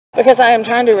Because I am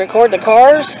trying to record the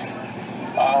cars.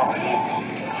 Well,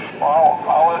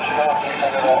 I'll let you know if you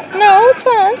can do that. No, it's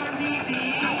fine.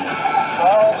 No,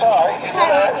 it's alright. You can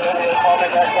do that, and then you call me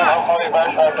back when I'll call you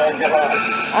back after I get home.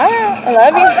 Alright, I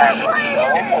love you.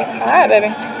 Alright,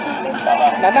 baby.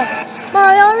 Bye-bye.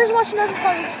 Mom, the only reason why she knows the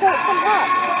song is because it's from Pop.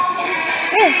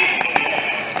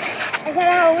 Yeah. It's not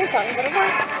a Halloween song, but it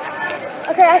works.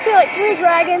 Okay, I see like 3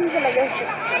 dragons and a ghost ship.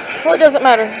 Well, it doesn't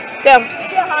matter. Go.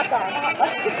 Yeah, hot dog. Hot dog.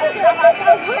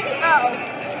 Ow. I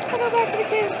go back to the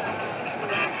kids.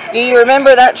 Do you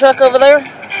remember that truck over there?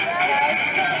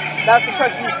 That's the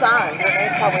truck you signed. Her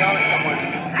name's probably on it somewhere.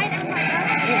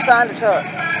 You signed the truck.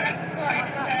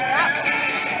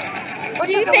 What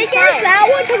do you think it's that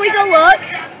one? Can we go look?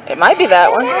 It might be that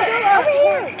one. Over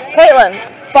here. Caitlin,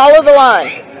 follow the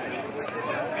line.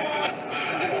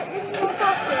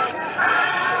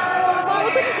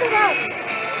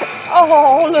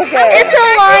 Oh, look at it. It's a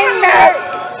wind up.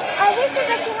 I wish this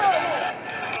actually how it is.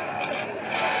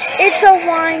 It's a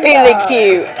wind Really up.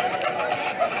 cute.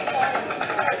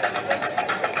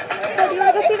 So do you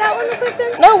want to go see that one real quick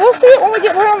then? No, we'll see it when we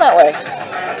get around that way.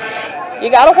 You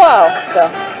got a while,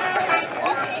 so.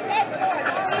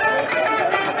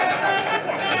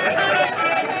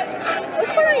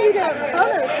 Which one are you doing?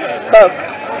 Both.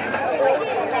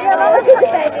 Yeah, I was with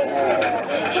the baby.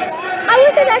 I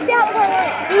wish it actually out with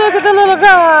her. Look at the little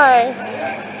guy.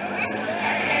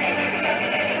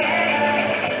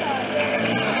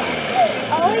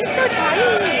 Oh, he's so tiny.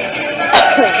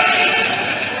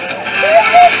 Yeah,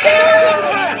 you just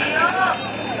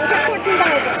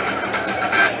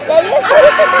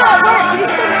this is how it works. You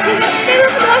stay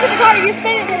with the dog in the car, you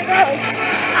spin it and it goes.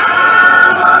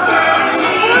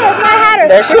 Oh, that's my hatter.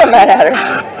 There she went mad at her.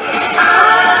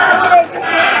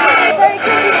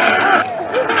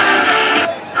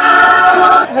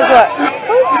 Who's what?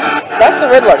 That's the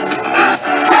Riddler.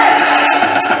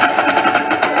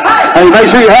 Hey, make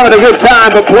sure you're having a good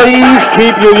time, but please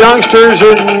keep your youngsters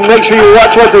and make sure you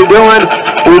watch what they're doing.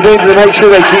 We need to make sure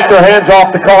they keep their hands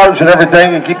off the cars and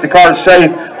everything and keep the cars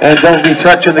safe and don't be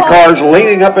touching the cars,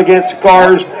 leaning up against the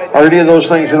cars or any of those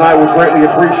things tonight would greatly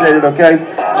appreciate it, okay?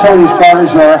 Some of these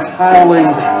cars are highly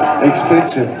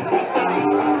expensive,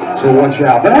 so watch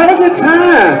out. But have a good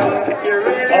time.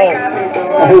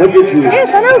 Oh, look at you.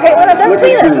 Yes, I know, Caitlin. I've done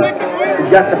seen it. You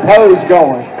got the pose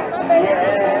going.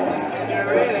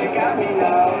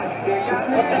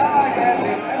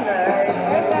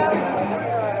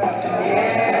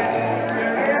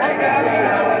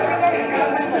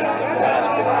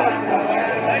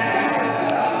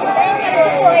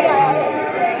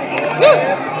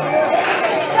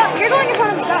 You're going in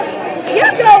front of the car.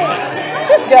 You're going.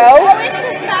 Just go. Oh, it's the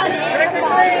sound.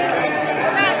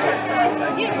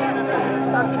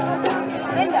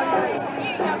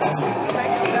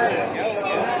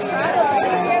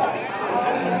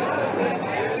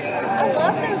 I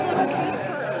love those little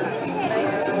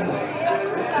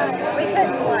we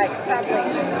could like probably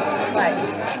like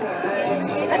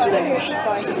actually here she's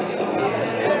fine.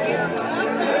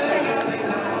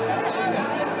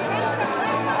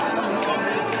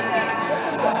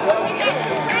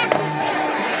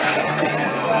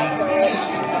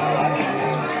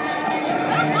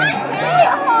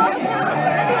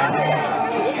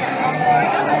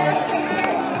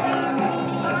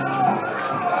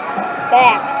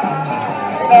 Back.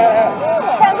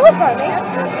 Can't go for me.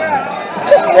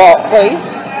 Just walk, please.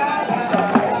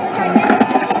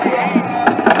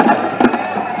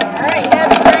 Alright, you gotta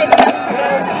be brave enough to go.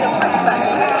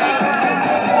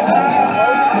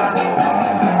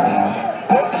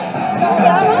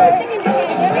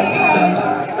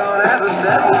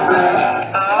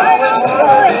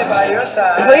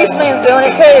 The policeman's doing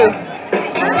it too.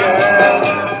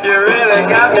 You really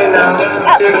got me now.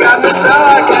 You got me so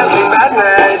I can't sleep at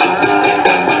night.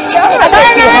 I got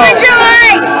another joy.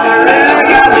 You really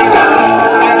got me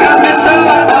now. You got me so I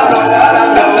don't know what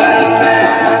I'm doing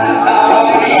now.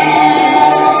 Oh,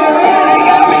 yeah. You really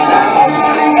got me now.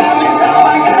 You got me so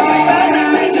I can't sleep at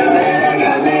night. You really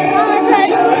got me.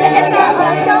 It's a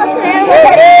skeleton animal.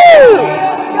 Woohoo!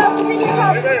 Go, continue your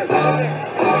house.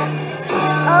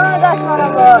 Oh my gosh, Mama,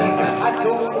 look.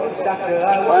 I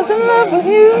was in love with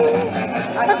you.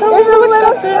 I told the witch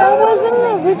doctor I was in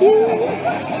love with you.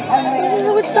 And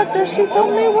the witch doctor, she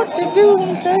told me what to do.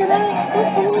 He said,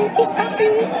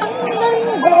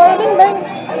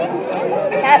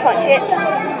 Cat punch it.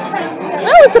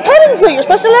 no, it's a petting zoo. You're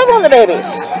supposed to love on the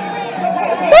babies.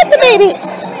 Pet the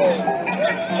babies.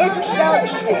 It's a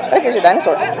skeleton. Look, there's your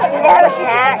dinosaur. Does it have a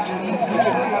cat?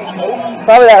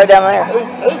 Probably that right down there.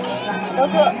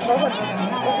 There's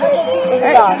a All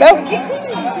right, dog. go.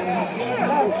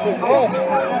 I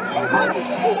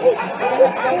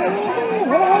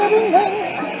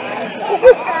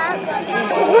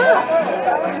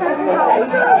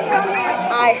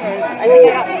heard. I think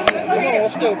I got.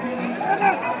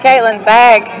 Caitlin,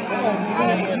 bag.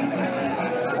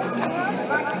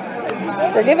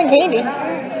 They're giving candy. I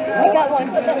got one.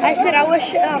 I said I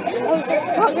wish. I was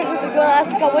talking to the girl. I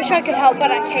said I wish I could help, but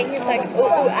I can't. He's like,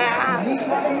 ooh, ah.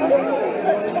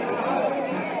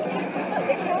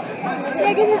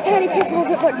 Yeah, get the tiny pickles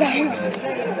that put bags.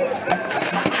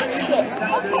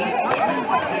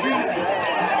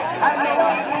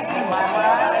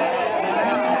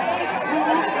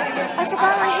 I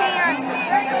forgot my hand.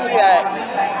 Yeah.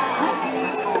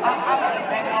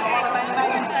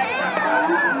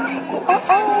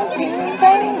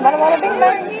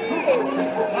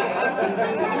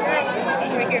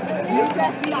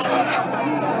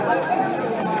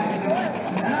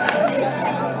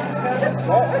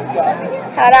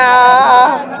 Ta-da!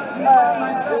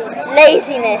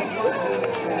 Laziness.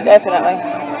 Definitely.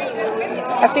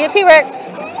 I see a T-Rex.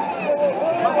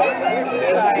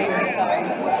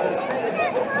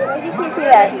 Where did you see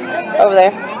T-Rex? Over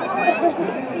there.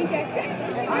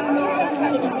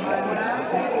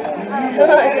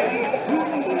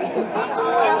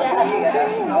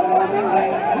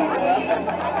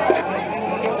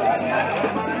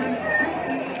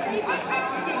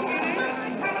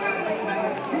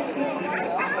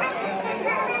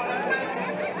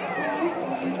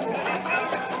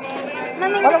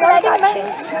 Mommy, look what I got you.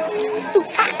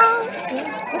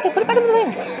 Okay, put it back in the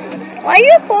thing. Why are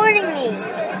you recording me?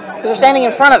 Because you're standing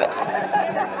in front of it.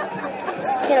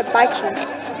 I'm gonna bite you.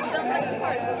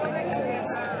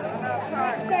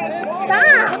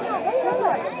 Stop!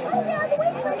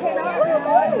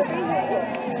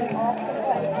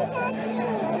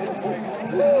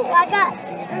 I got.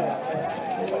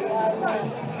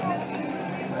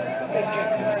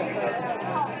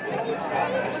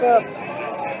 So.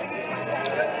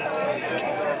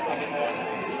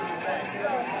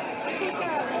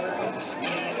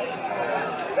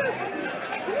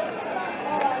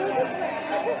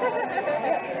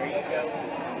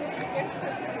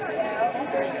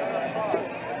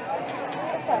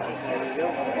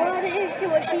 Well, did you see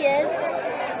what she is?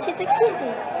 She's a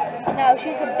kitty. No,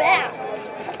 she's a bat.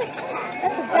 That's a cat.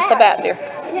 That's a bat. That's a bat, dear.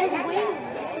 She has wings.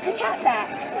 It's a cat bat.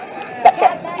 Is that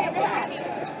cat?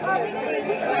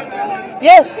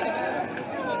 Yes.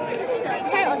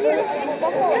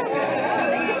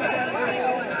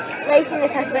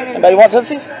 Laziness has been in. Anybody want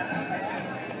Tootsies? I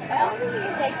don't think you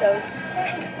can take those.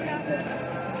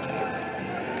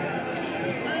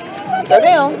 Go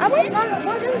down. I went one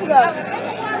ago.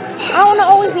 I want to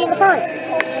always be in the front.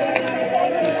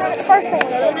 The first thing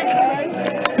they did.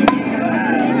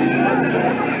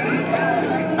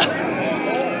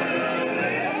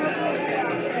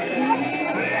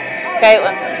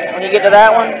 Caitlin, when you get to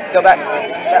that one, go back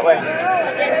that way.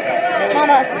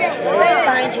 Mama,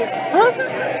 behind you. Huh?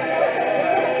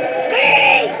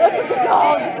 Scream! Look at the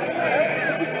dog.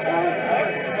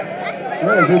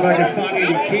 Well, if everybody can find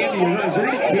any candy, is there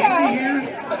any candy here?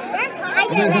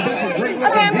 There's a bunch of great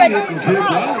looking vehicles here,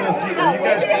 but I don't know if you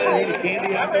guys got any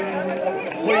candy out there.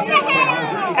 What do you think,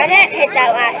 Hal? I didn't hit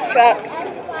that last truck.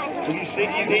 So you said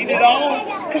you'd eat it all?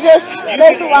 Because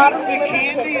there's a lot of the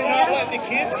candy and not let the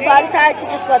kids So I decided to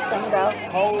just let them go.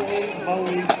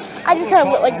 Holy. I just kind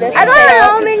of went like this. I don't know,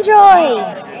 I'm enjoying.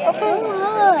 Okay,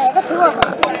 I got 2 of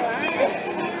them.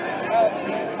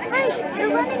 Hey,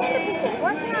 you're running into people.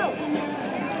 Watch out.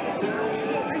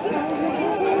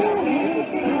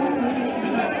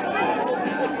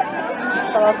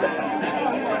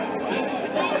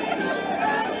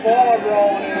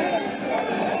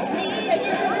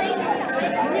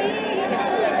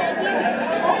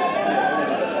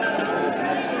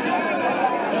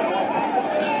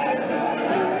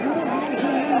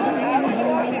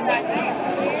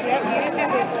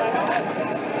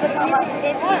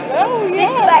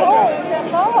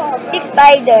 Big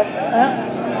spider.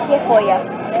 Here for you.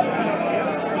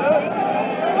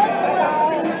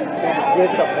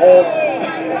 Get the whole.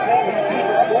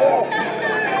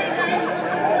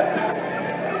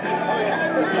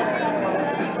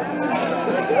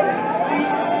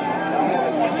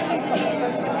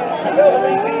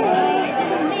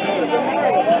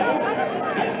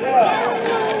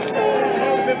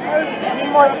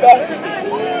 More day.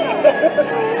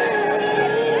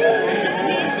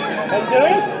 How you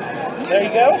doing? There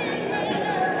you go.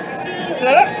 What's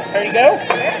up? There you go.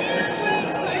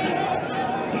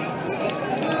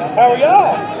 How are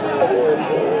y'all?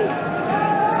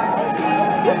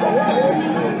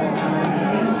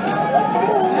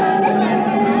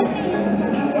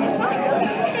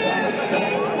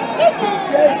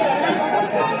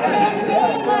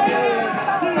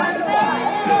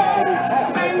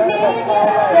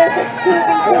 just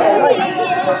scooping through.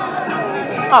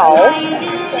 Oh.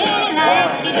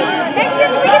 Next year,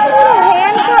 can we get the little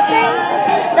hand cup thing?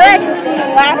 That I can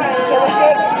slap and kill with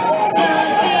it.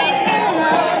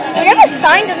 We never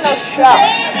signed in no truck.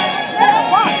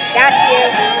 That's you.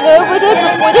 No, we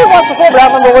did once before, but I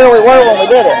don't remember where we were when we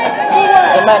did it.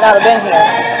 It might not have been here.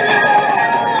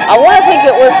 I want to think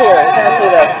it was here in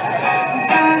Tennessee, though.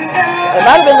 It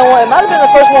might have been the one. It might have been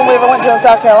the first one we ever went to in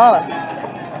South Carolina.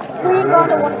 We go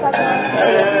to one second.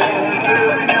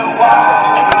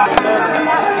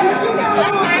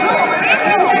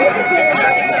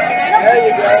 There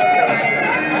you go.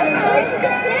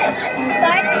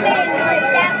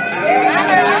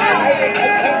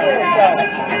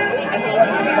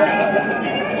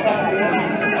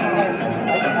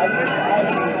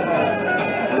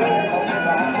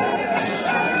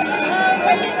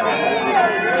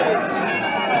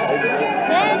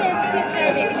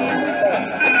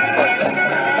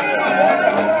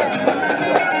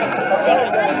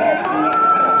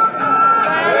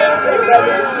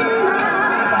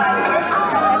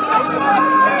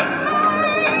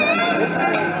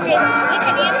 We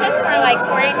could use this for like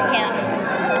 4-H camp.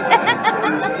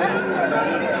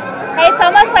 Hey, it's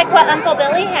almost like what Uncle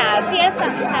Billy has. He has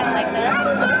something kind of like this.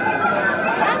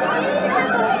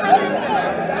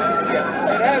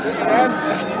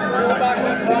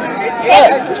 Hey,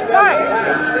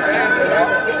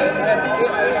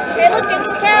 hey, look, it's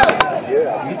the cow.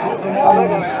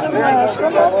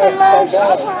 Smash.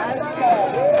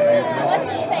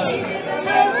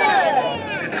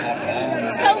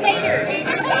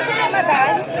 My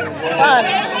bag. Fun.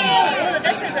 Ooh,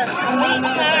 this is a sweet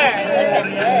car. Look at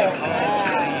this.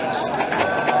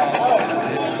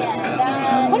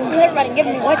 What is everybody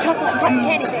giving me white chocolate and cotton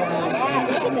candy things?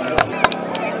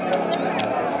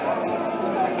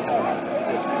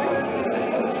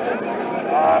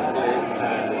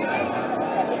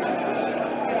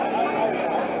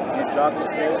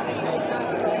 Chocolate cake.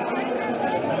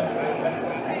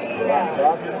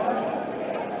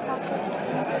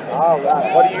 All right,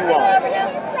 what do you want?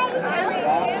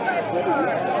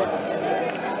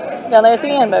 Down there at the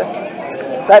end, Bo.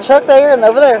 That truck there and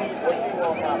over there.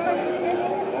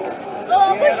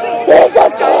 There's a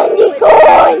candy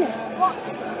corn!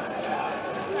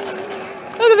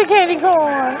 Look at the candy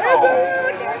corn.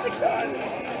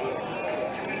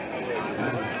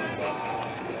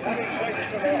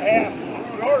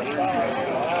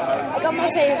 I got my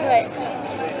favorite.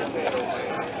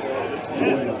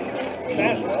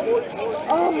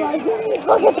 Oh my goodness,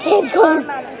 look at the candy corn!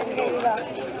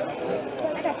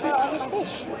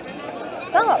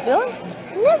 Stop, Dylan.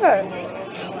 Never!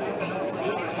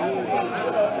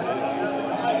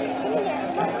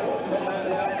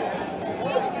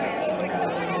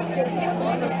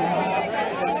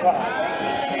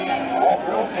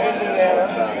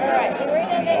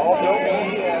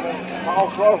 Paul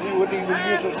Crosby wouldn't even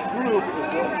use a screw if it was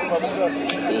from other country.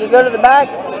 Do you go to the back?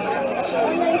 No,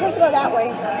 you're supposed to go that way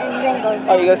and then go.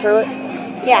 Oh, you go through it?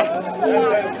 Yeah.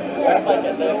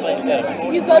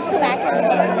 You go to the back first.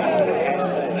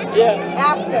 Yeah.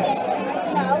 After.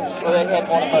 Well, they had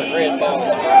one of those red balls. I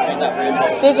mean, not red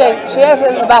balls. DJ, she has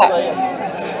it in the back.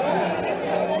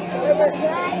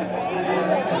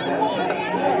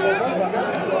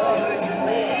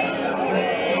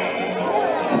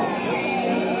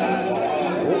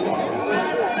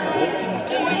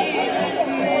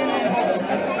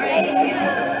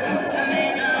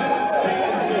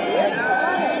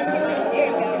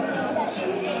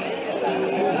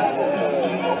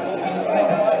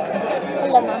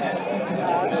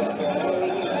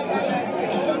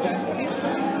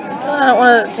 I don't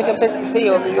want to take a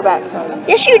video of your back, so.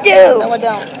 Yes, you do. No, I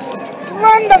don't.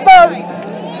 Run the boat.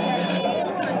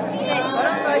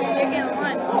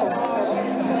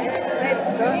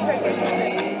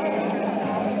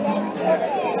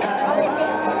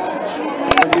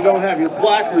 If you don't have your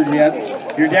placard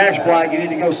yet, your dash plaque, you need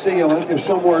to go see them. I think they're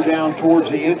somewhere down towards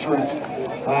the entrance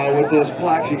with those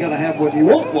plaques. You got to have one. You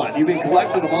want one. You've been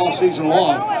collecting them all season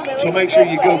long, so make sure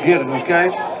you go get them, okay?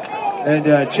 And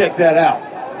check that out.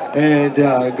 And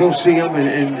go see them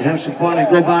and have some fun and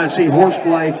go by and see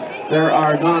Horseplay. They're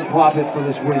our nonprofit for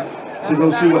this week. So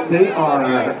go see what they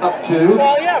are up to,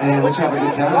 and let's have a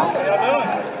good time.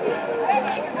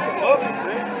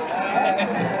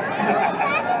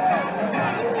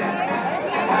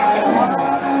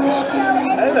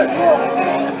 Hey there.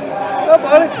 Hello,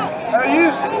 buddy. How are you?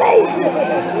 Amazing.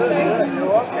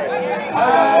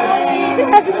 It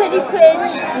has a mini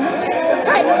fridge.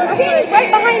 Tiny little fridge right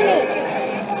behind me.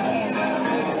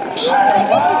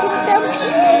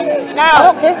 No. I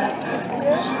don't care.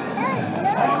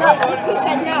 No, he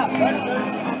said no.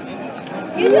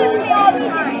 You do it to me all the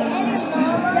time.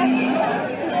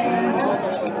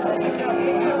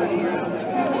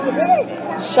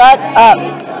 Shut up.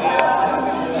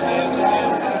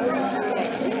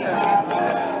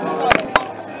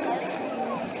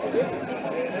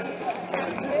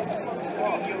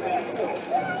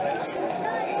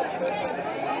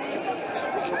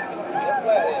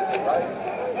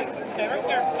 Stay right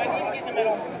there. I need to get in the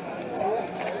middle.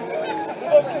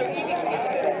 Move over so Evie can get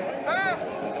there.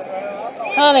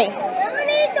 Honey.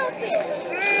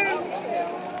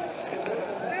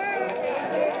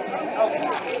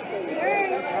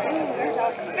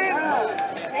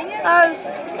 I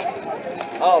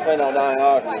don't say no dying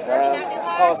argument, right?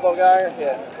 Oh, slow guy here?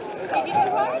 Yeah.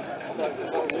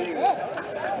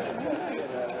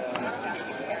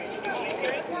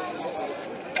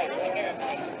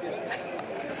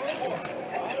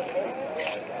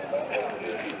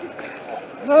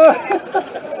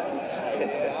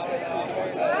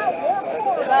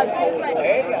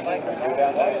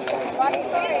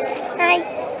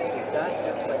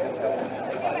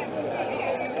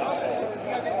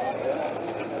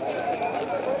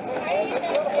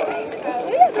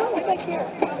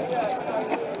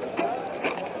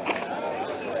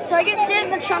 So I get to sit in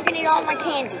the trunk and eat all my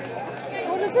candy.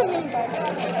 What does it mean by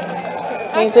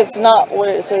that? Means it's not what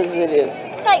it says it is.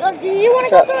 Like, do you want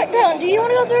to go through it? Dylan, do you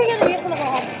want to go through it again, or you just want to go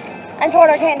home and sort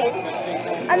our candy,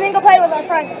 and then go play with our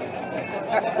friends?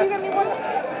 Can you get me one? I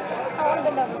want to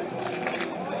bend over.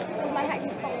 With my hat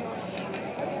keeps falling off.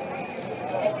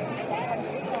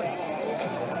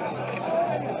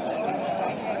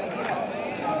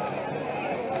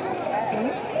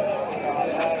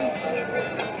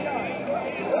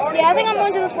 Yeah, I think I'm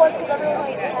going to the sports because everyone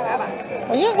hates hat.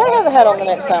 Well, you gotta have the hat on the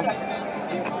next time.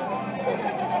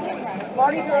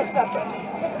 Smarties or a supper?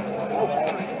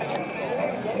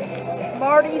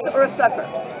 Smarties or a supper?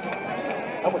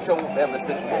 I'm gonna show them this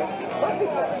picture.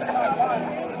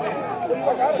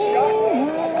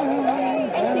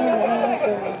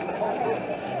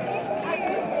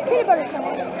 Peanut butter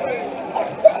sandwich.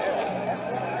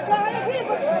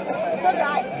 So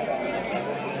dry.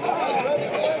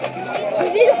 We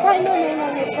need to find our name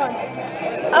on this one.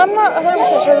 I'm not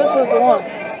 100% sure this was the one.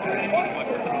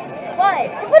 Why?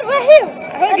 What about who?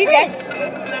 I heard you guys.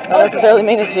 Don't necessarily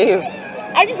mean it's you.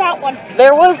 I just found one.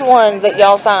 There was one that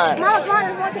y'all signed. No, it's not.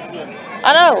 It's one candy.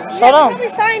 I know. So hold on. We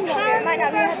signed one. It might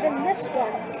not have been this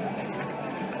one.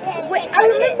 Wait, I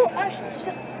remember us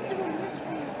doing this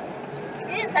one.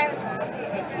 We didn't sign this one.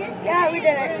 Yeah, we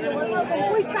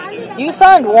didn't. We signed it. You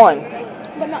signed one.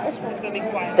 But not this one.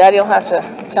 Daddy will have to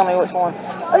tell me which one.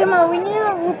 Okay, Mom, we need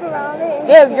to loop around it.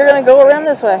 Yeah, you're gonna go around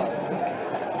this way.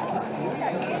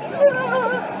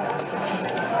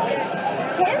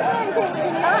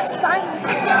 Not sign this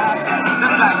one.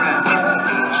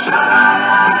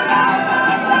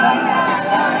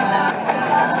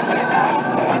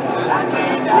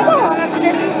 We go on after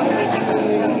this.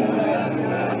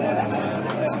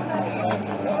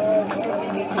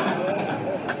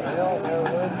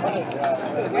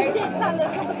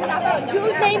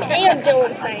 Jude's name and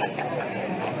Dylan's name.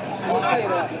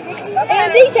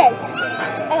 And DJ's.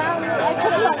 And I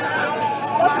put it on.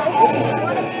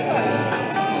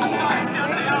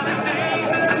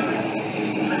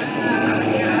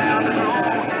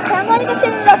 I'm going to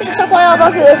continue looking at stuff while I'll go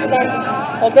through this again.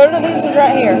 Well, go to these ones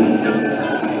right here.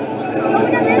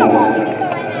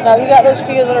 No, you got those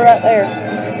few that are right there.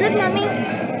 Look, Mommy.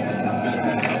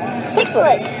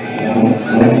 Sixlets.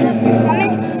 Mommy.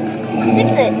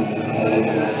 Sixlets.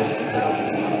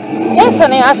 Yes,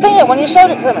 honey, I seen it when you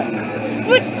showed it to me.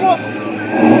 Sixlets.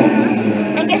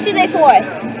 And guess who they for?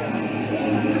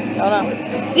 Oh no.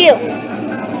 You.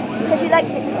 Because you like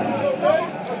sixlets.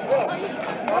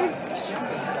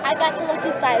 I got to look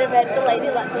inside of it. The lady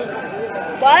let me.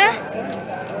 What?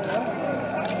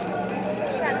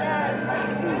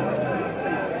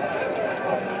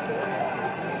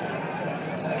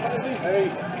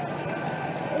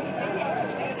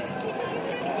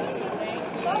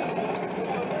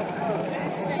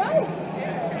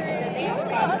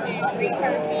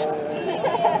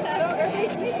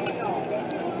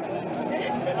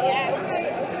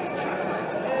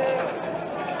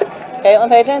 Caitlin,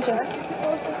 pay attention.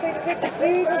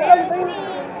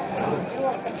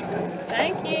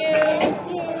 Thank you.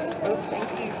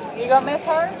 You gonna miss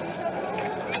her?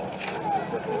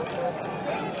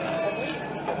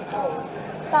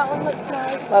 That one looks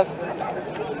nice. Love.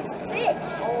 Fish.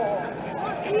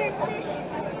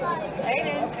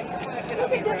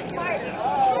 Look at this smart.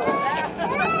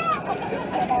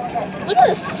 Look at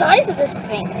the size of this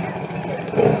thing.